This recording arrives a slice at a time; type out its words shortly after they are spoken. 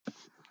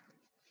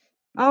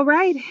All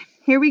right,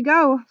 here we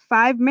go.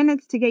 5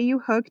 minutes to get you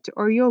hooked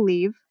or you'll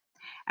leave.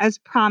 As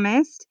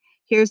promised,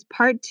 here's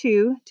part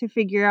two to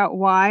figure out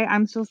why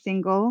I'm still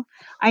single.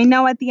 I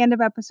know at the end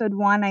of episode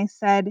one, I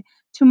said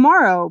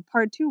tomorrow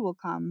part two will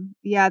come.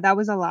 Yeah, that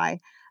was a lie.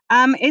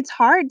 It's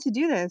hard to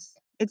do this.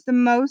 It's the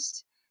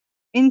most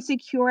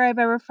insecure I've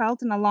ever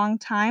felt in a long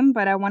time,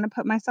 but I want to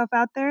put myself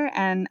out there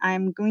and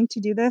I'm going to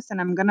do this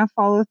and I'm going to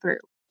follow through.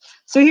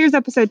 So here's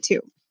episode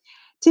two.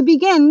 To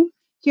begin,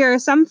 here are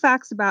some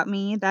facts about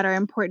me that are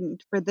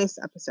important for this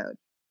episode.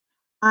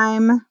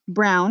 I'm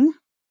brown,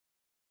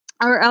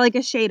 or like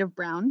a shade of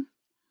brown.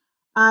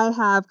 I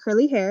have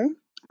curly hair.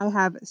 I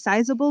have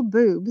sizable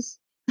boobs,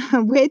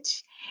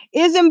 which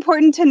is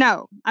important to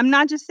know. I'm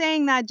not just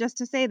saying that just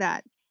to say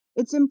that.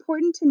 It's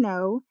important to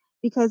know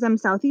because I'm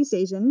Southeast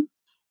Asian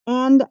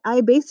and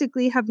I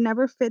basically have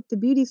never fit the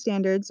beauty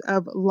standards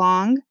of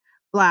long,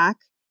 black,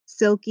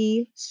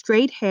 silky,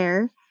 straight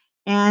hair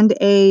and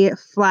a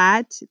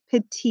flat,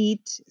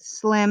 petite,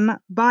 slim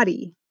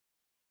body.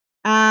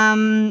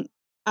 Um,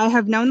 I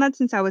have known that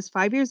since I was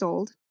 5 years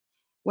old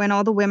when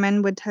all the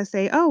women would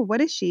say, "Oh, what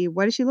is she?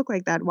 What does she look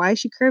like that? Why is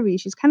she curvy?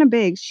 She's kind of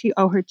big.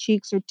 Her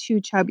cheeks are too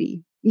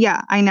chubby."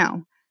 Yeah, I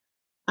know.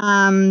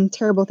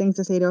 Terrible things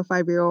to say to a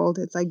 5-year old.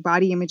 It's like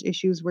body image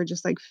issues were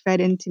just like fed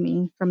into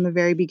me from the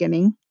very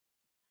beginning.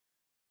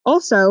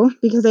 Also,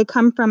 because I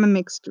come from a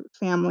mixed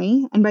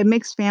family, and by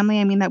mixed family,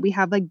 I mean that we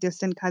have like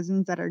distant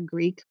cousins that are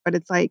Greek, but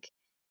it's like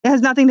it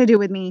has nothing to do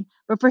with me.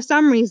 But for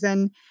some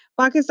reason,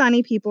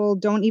 Pakistani people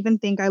don't even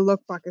think I look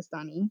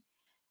Pakistani.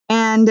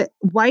 And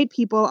white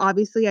people,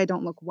 obviously, I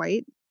don't look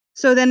white.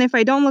 So then if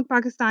I don't look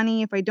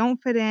Pakistani, if I don't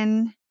fit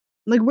in,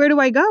 like where do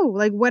I go?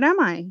 Like what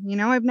am I?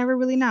 I've never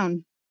really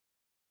known.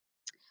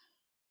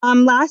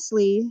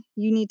 Lastly,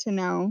 you need to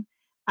know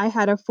I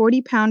had a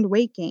 40-pound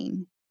weight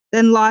gain,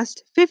 then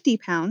lost 50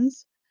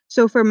 pounds.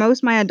 So for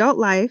most my adult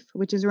life,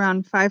 which is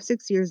around 5,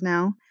 6 years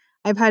now,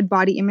 I've had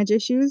body image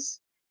issues,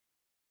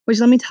 which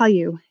let me tell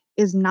you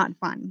is not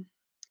fun.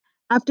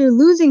 After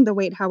losing the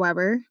weight,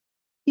 however,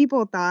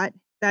 people thought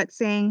that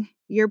saying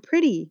you're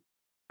pretty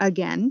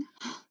again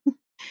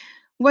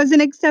was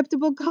an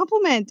acceptable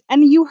compliment.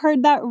 And you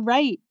heard that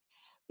right.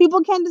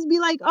 People can't just be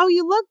like, "Oh,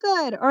 you look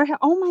good," or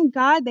 "Oh my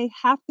God," they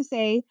have to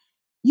say,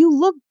 "You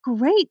look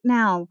great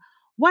now.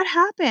 What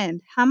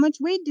happened? How much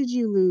weight did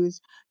you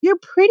lose? You're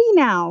pretty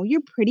now.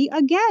 You're pretty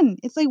again."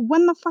 It's like,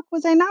 when the fuck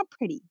was I not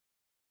pretty?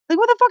 Like,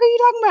 what the fuck are you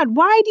talking about?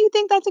 Why do you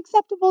think that's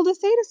acceptable to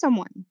say to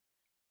someone?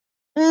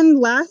 And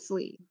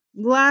lastly,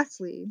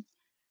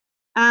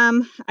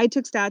 I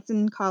took stats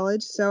in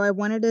college, so I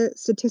wanted to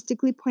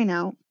statistically point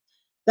out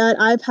that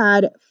I've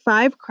had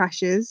 5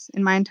 crushes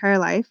in my entire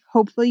life.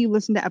 Hopefully, you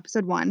listened to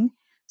episode 1.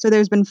 So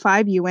there's been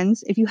 5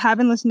 Ewans. If you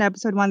haven't listened to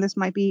episode 1, this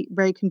might be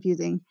very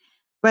confusing.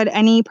 But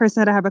any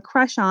person that I have a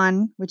crush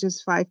on, which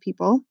is 5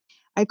 people,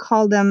 I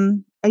call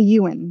them a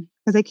Ewan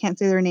because I can't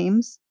say their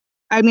names.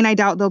 I mean, I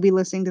doubt they'll be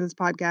listening to this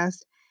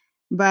podcast,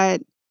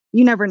 but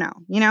you never know,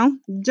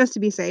 just to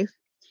be safe.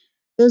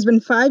 There's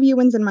been 5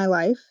 Ewans in my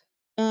life,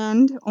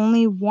 and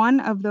only one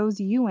of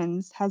those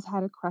Ewans has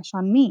had a crush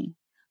on me.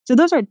 So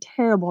those are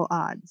terrible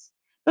odds.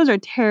 Those are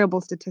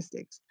terrible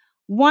statistics.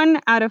 1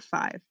 out of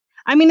 5.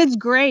 I mean, it's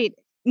great.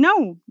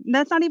 No,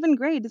 that's not even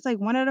great. It's like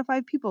 1 out of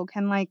 5 people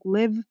can like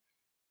live,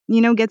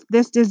 get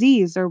this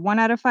disease, or 1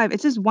 out of 5.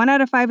 It's just 1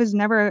 out of 5 is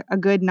never a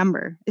good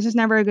number. It's just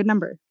never a good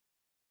number.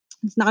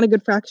 It's not a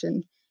good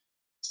fraction.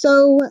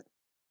 So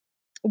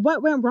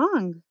what went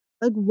wrong?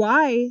 Like,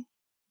 why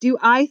do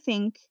I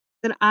think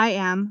that I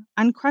am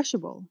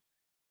uncrushable?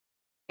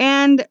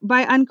 And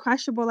by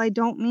uncrushable, I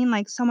don't mean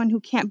like someone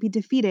who can't be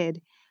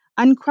defeated.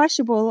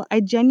 Uncrushable, I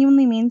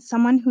genuinely mean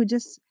someone who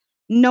just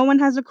no one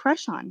has a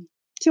crush on,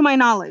 to my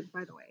knowledge,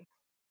 by the way.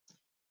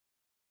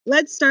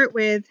 Let's start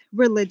with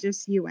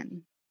religious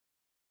Ewan.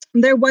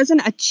 There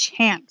wasn't a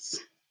chance.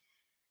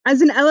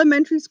 As an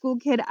elementary school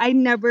kid, I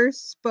never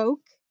spoke.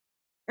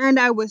 And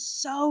I was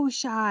so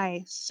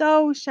shy,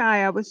 so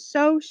shy. I was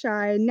so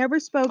shy. I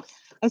never spoke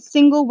a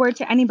single word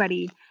to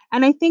anybody.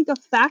 And I think a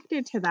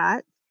factor to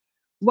that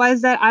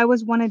was that I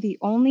was one of the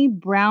only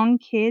brown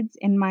kids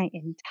in my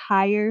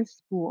entire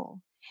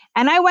school.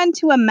 And I went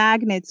to a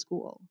magnet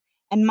school.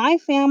 And my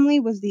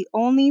family was the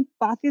only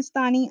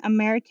Pakistani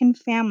American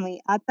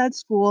family at that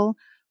school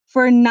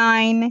for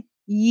 9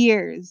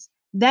 years.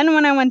 Then,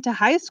 when I went to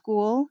high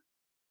school,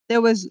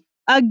 there was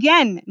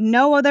again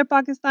no other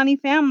Pakistani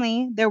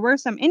family. There were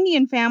some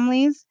Indian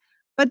families,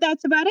 but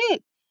that's about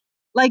it.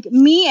 Like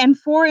me and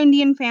 4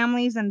 Indian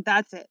families, and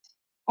that's it.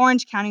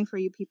 Orange County for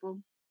you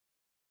people.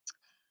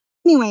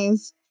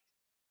 Anyways,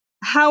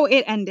 how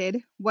it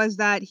ended was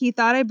that he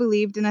thought I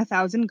believed in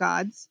 1,000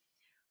 gods,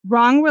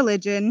 wrong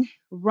religion,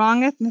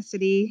 wrong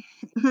ethnicity,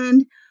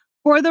 and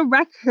for the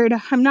record,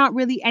 I'm not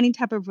really any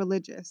type of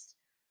religious.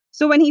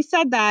 So when he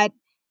said that,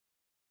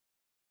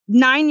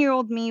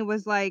 9-year-old me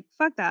was like,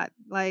 fuck that.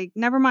 Like,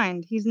 never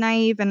mind. He's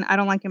naive and I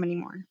don't like him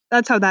anymore.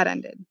 That's how that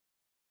ended.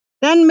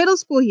 Then middle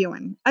school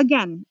Ewan.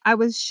 Again, I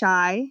was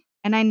shy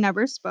and I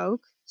never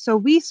spoke. So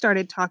we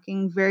started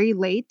talking very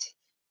late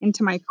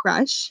into my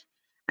crush.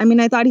 I mean,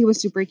 I thought he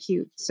was super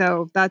cute,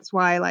 so that's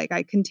why like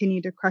I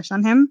continued to crush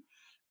on him.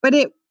 But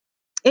it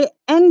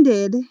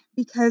ended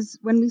because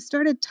when we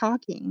started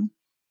talking,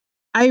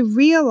 I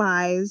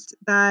realized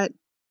that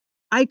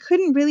I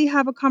couldn't really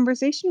have a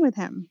conversation with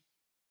him.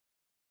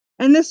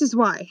 And this is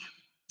why.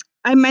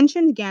 I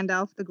mentioned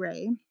Gandalf the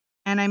Grey,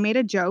 and I made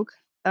a joke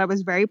that I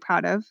was very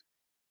proud of,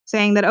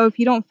 saying that, oh, if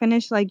you don't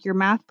finish like your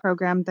math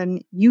program,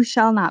 then you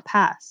shall not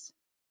pass.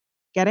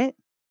 Get it?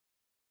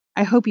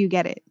 I hope you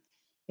get it.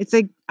 It's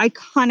an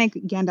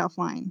iconic Gandalf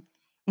line.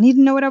 And he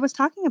didn't know what I was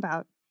talking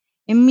about.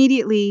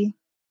 Immediately,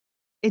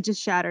 it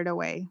just shattered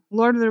away.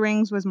 Lord of the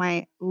Rings was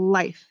my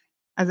life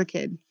as a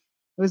kid.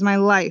 It was my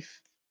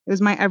life. It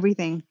was my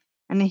everything.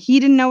 And he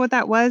didn't know what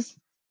that was.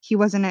 He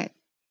wasn't it.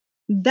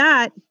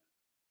 That,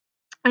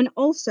 and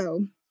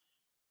also,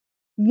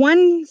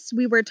 once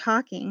we were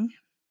talking,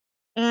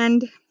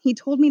 and he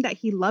told me that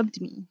he loved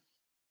me.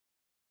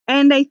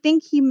 And I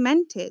think he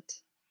meant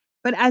it,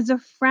 but as a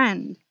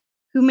friend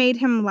who made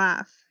him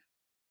laugh.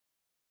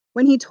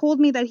 When he told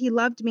me that he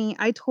loved me,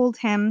 I told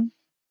him,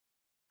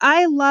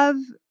 I love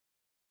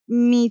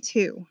me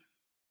too.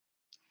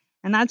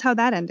 And that's how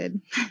that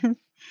ended.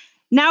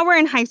 Now we're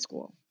in high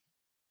school.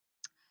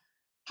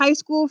 High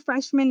school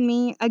freshman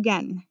me,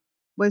 again,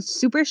 was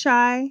super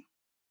shy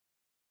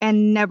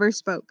and never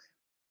spoke.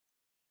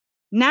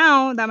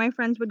 Now that my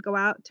friends would go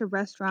out to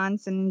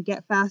restaurants and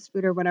get fast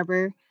food or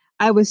whatever,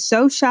 I was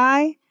so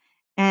shy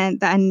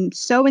and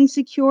so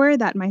insecure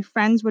that my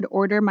friends would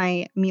order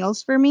my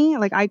meals for me.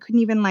 Like I couldn't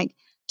even like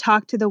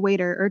talk to the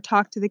waiter or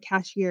talk to the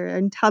cashier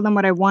and tell them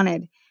what I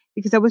wanted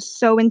because I was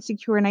so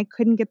insecure and I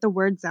couldn't get the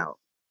words out.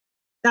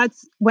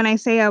 That's when I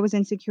say I was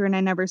insecure and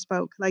I never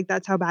spoke. Like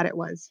that's how bad it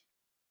was.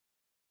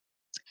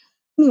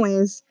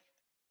 Anyways,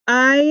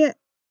 I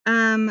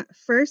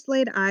first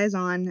laid eyes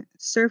on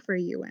Surfer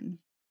Ewan.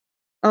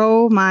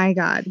 Oh my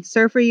god.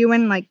 Surfer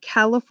Ewan, like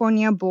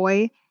California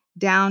boy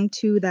down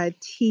to the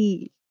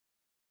T.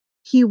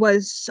 He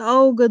was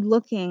so good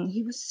looking.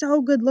 He was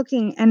so good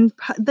looking and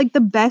like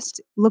the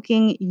best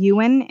looking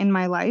Ewan in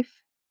my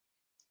life.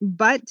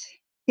 But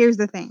here's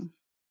the thing.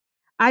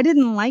 I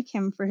didn't like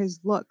him for his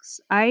looks.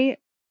 I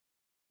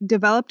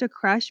developed a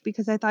crush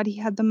because I thought he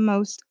had the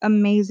most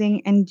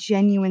amazing and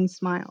genuine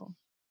smile.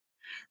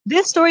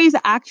 This story is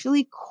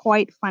actually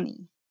quite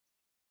funny.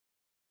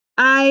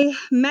 I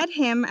met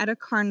him at a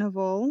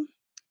carnival,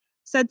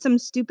 said some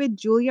stupid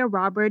Julia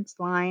Roberts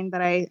line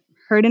that I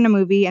heard in a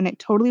movie, and it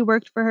totally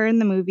worked for her in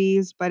the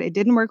movies, but it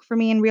didn't work for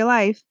me in real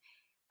life.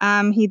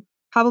 He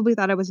probably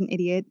thought I was an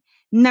idiot.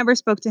 Never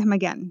spoke to him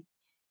again.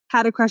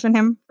 Had a crush on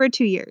him for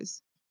 2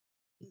 years.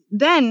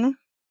 Then,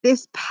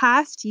 this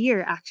past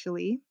year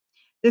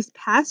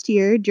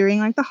during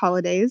like the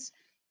holidays,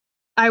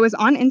 I was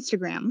on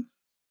Instagram,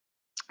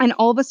 and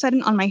all of a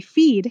sudden on my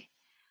feed,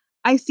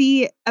 I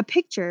see a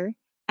picture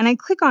and I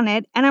click on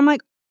it and I'm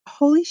like,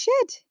 holy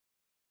shit,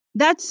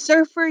 that's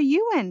Surfer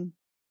Ewan.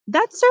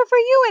 That's Surfer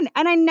Ewan.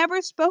 And I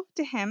never spoke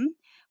to him.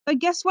 But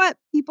guess what,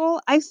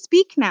 people? I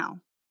speak now.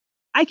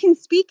 I can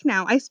speak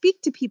now. I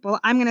speak to people.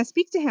 I'm going to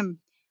speak to him.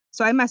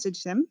 So I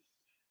messaged him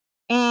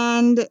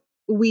and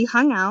we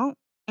hung out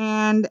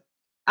and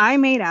I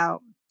made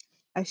out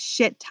a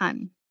shit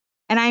ton.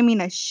 And I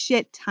mean a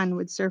shit ton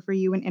with Surfer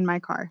Ewan in my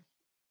car.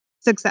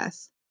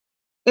 Success.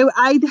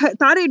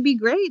 Thought it'd be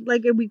great.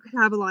 Like we could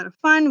have a lot of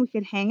fun. We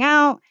could hang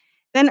out.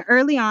 Then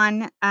early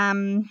on,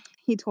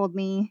 he told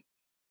me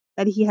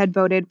that he had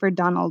voted for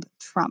Donald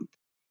Trump.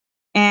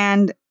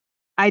 And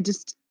I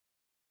just,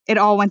 it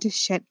all went to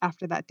shit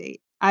after that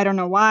date. I don't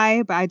know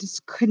why, but I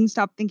just couldn't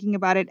stop thinking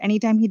about it.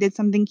 Anytime he did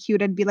something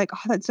cute, I'd be like,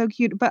 oh, that's so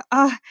cute. But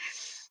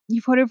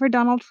you voted for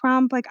Donald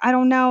Trump? Like, I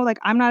don't know. Like,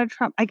 I'm not a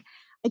Trump. Like,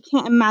 I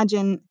can't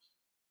imagine.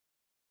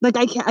 Like,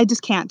 I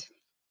just can't.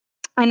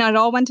 I know it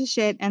all went to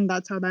shit, and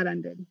that's how that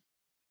ended.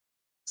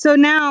 So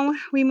now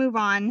we move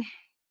on.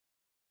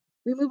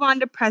 We move on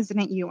to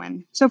President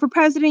Ewan. So for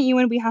President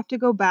Ewan, we have to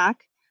go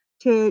back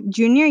to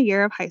junior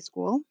year of high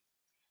school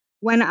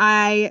when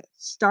I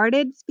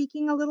started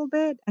speaking a little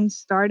bit and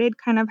started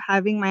kind of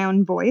having my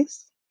own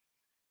voice.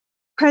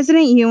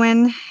 President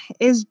Ewan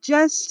is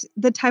just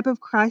the type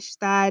of crush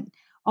that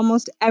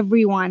almost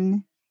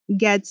everyone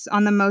gets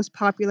on the most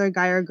popular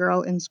guy or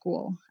girl in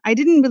school. I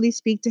didn't really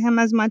speak to him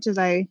as much as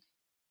I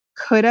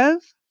could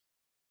have.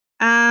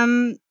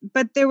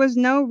 But there was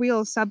no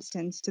real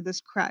substance to this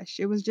crush.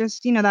 It was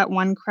just, that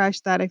one crush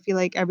that I feel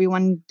like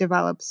everyone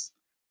develops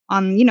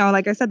on,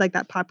 like I said, like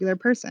that popular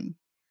person.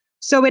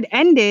 So it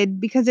ended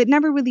because it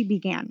never really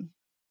began.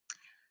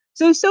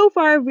 So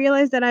far, I've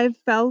realized that I've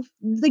felt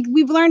like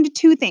we've learned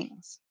two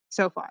things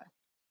so far.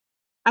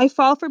 I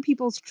fall for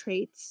people's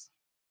traits.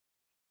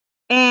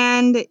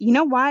 And you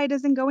know why it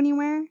doesn't go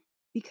anywhere?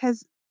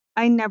 Because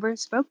I never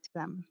spoke to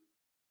them.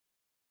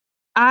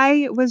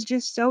 I was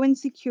just so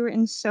insecure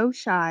and so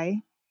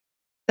shy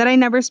that I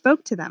never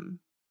spoke to them.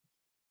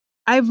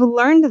 I've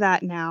learned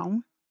that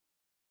now.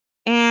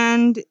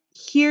 And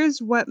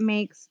here's what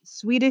makes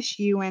Swedish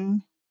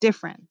Ewan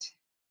different.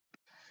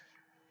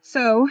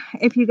 So,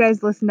 if you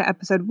guys listen to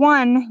episode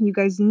 1, you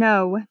guys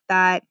know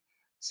that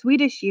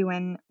Swedish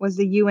Ewan was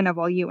the Ewan of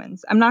all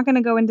Ewans. I'm not going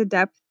to go into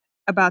depth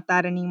about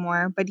that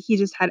anymore, but he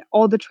just had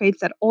all the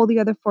traits that all the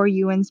other 4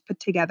 Ewans put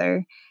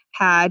together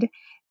had.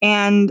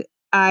 And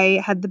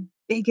I had the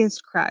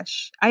biggest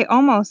crush. I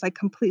almost like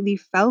completely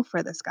fell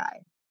for this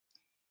guy.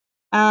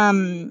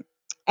 Um,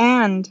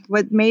 and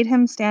what made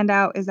him stand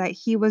out is that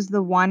he was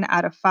the 1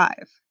 out of 5.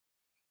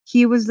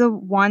 He was the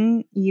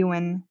one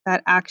Ewan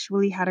that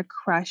actually had a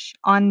crush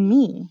on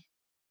me.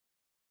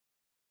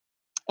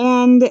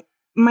 And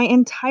my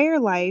entire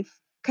life,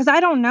 because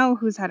I don't know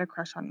who's had a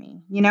crush on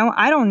me,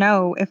 I don't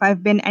know if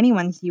I've been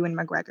anyone's Ewan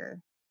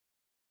McGregor.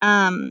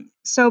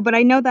 But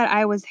I know that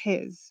I was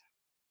his.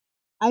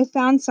 I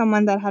found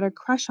someone that had a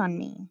crush on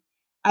me.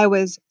 I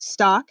was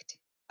stalked,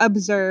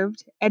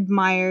 observed,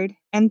 admired,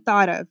 and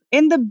thought of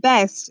in the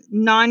best,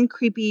 non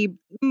creepy,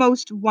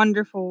 most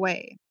wonderful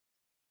way.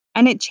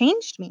 And it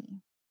changed me.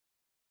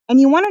 And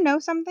you want to know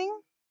something?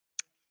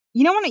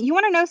 You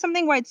want to know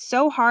something why it's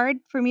so hard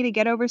for me to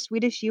get over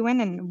Swedish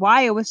Ewan and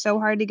why it was so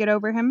hard to get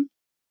over him?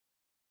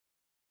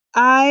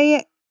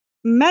 I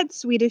met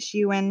Swedish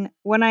Ewan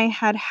when I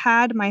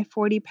had my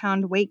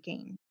 40-pound weight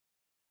gain.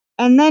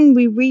 And then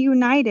we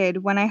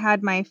reunited when I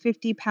had my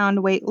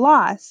 50-pound weight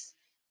loss.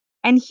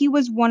 And he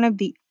was one of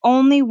the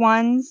only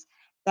ones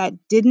that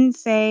didn't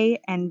say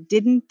and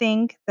didn't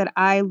think that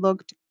I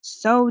looked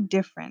so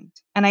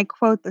different. And I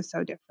quote the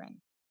so different.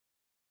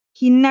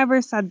 He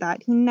never said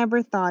that. He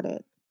never thought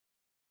it.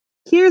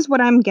 Here's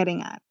what I'm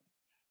getting at.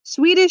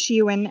 Swedish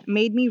Ewan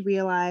made me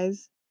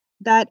realize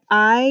that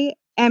I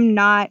am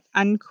not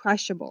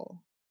uncrushable.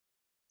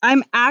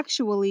 I'm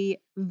actually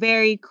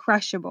very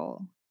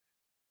crushable.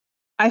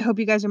 I hope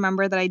you guys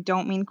remember that I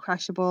don't mean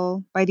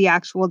crushable by the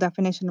actual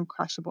definition of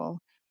crushable.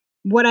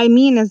 What I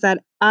mean is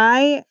that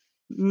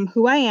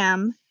who I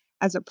am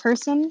as a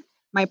person,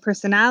 my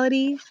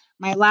personality,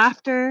 my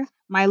laughter,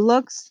 my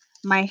looks,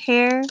 my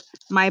hair,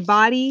 my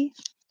body,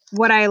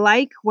 what I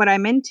like, what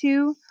I'm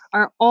into,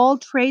 are all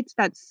traits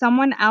that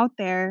someone out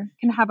there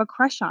can have a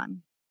crush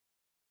on.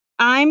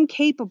 I'm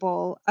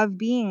capable of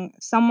being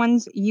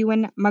someone's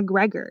Ewan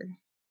McGregor.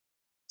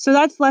 So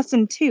that's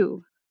lesson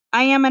 2.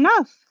 I am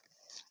enough.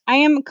 I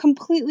am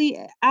completely,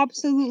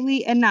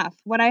 absolutely enough.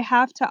 What I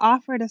have to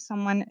offer to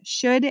someone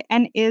should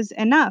and is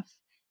enough.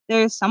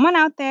 There's someone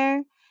out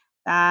there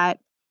that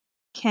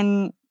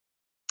can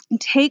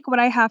take what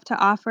I have to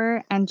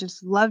offer and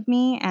just love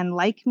me and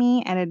like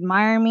me and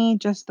admire me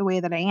just the way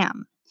that I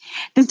am.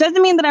 This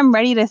doesn't mean that I'm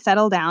ready to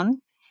settle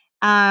down,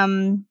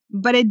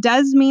 but it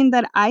does mean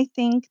that I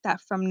think that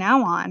from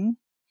now on,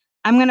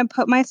 I'm going to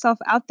put myself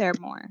out there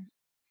more.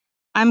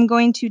 I'm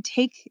going to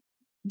take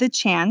the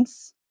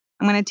chance.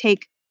 I'm going to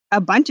take a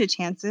bunch of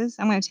chances.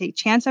 I'm going to take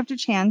chance after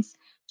chance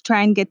to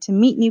try and get to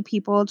meet new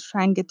people, to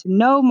try and get to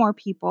know more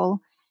people,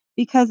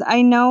 because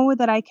I know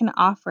that I can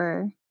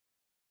offer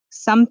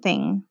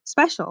something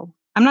special.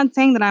 I'm not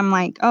saying that I'm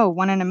like, oh,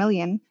 1 in a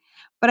million,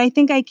 but I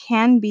think I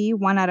can be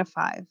 1 out of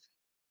 5.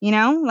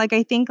 Like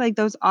I think like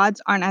those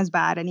odds aren't as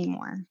bad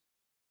anymore.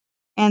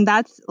 And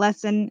that's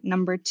lesson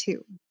number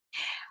 2.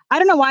 I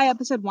don't know why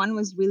episode 1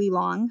 was really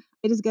long.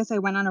 I just guess I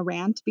went on a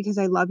rant because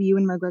I love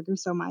Ewan McGregor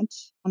so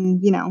much.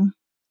 And,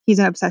 he's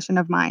an obsession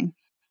of mine.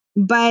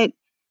 But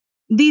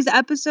these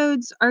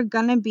episodes are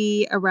going to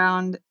be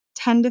around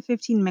 10 to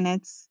 15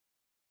 minutes.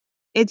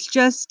 It's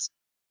just,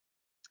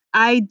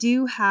 I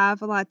do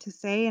have a lot to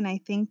say. And I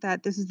think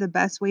that this is the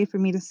best way for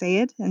me to say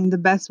it and the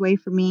best way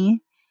for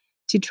me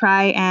to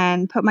try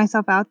and put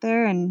myself out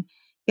there and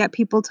get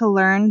people to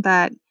learn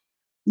that,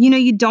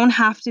 you don't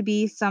have to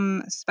be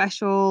some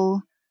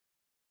special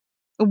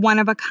one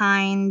of a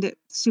kind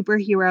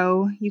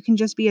superhero. You can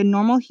just be a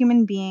normal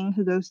human being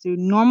who goes through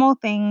normal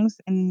things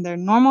in their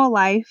normal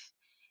life,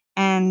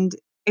 and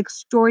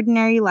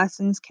extraordinary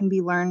lessons can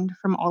be learned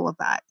from all of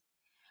that.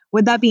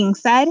 With that being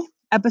said,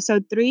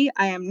 episode 3,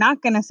 I am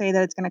not going to say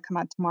that it's going to come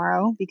out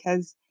tomorrow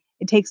because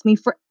it takes me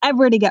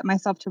forever to get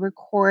myself to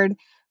record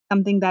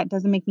something that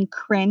doesn't make me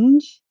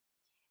cringe.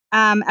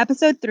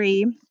 Episode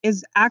 3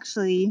 is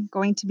actually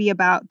going to be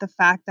about the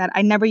fact that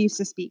I never used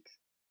to speak.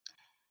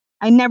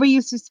 I never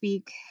used to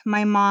speak.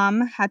 My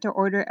mom had to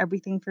order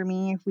everything for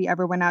me if we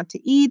ever went out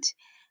to eat.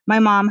 My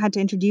mom had to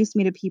introduce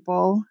me to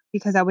people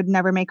because I would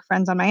never make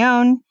friends on my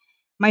own.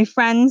 My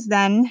friends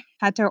then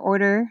had to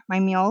order my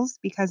meals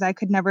because I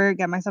could never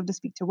get myself to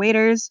speak to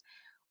waiters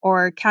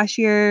or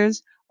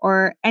cashiers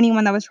or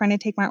anyone that was trying to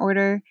take my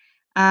order.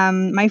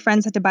 My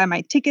friends had to buy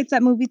my tickets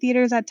at movie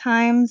theaters at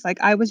times. Like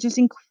I was just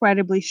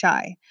incredibly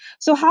shy.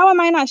 So how am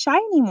I not shy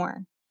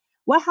anymore?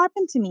 What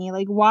happened to me?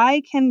 Like,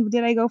 why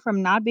did I go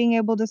from not being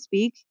able to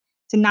speak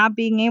to not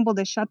being able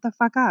to shut the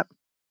fuck up?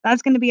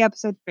 That's going to be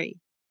episode 3.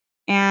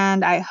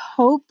 And I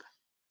hope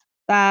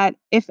that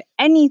if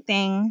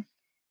anything,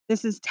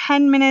 this is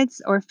 10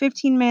 minutes or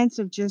 15 minutes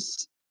of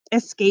just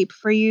escape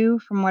for you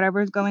from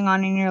whatever's going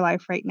on in your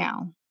life right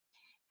now.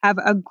 Have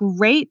a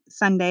great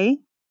Sunday,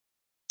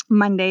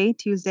 Monday,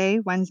 Tuesday,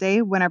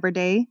 Wednesday, whenever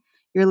day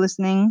you're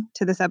listening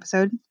to this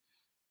episode.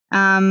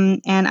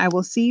 And I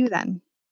will see you then.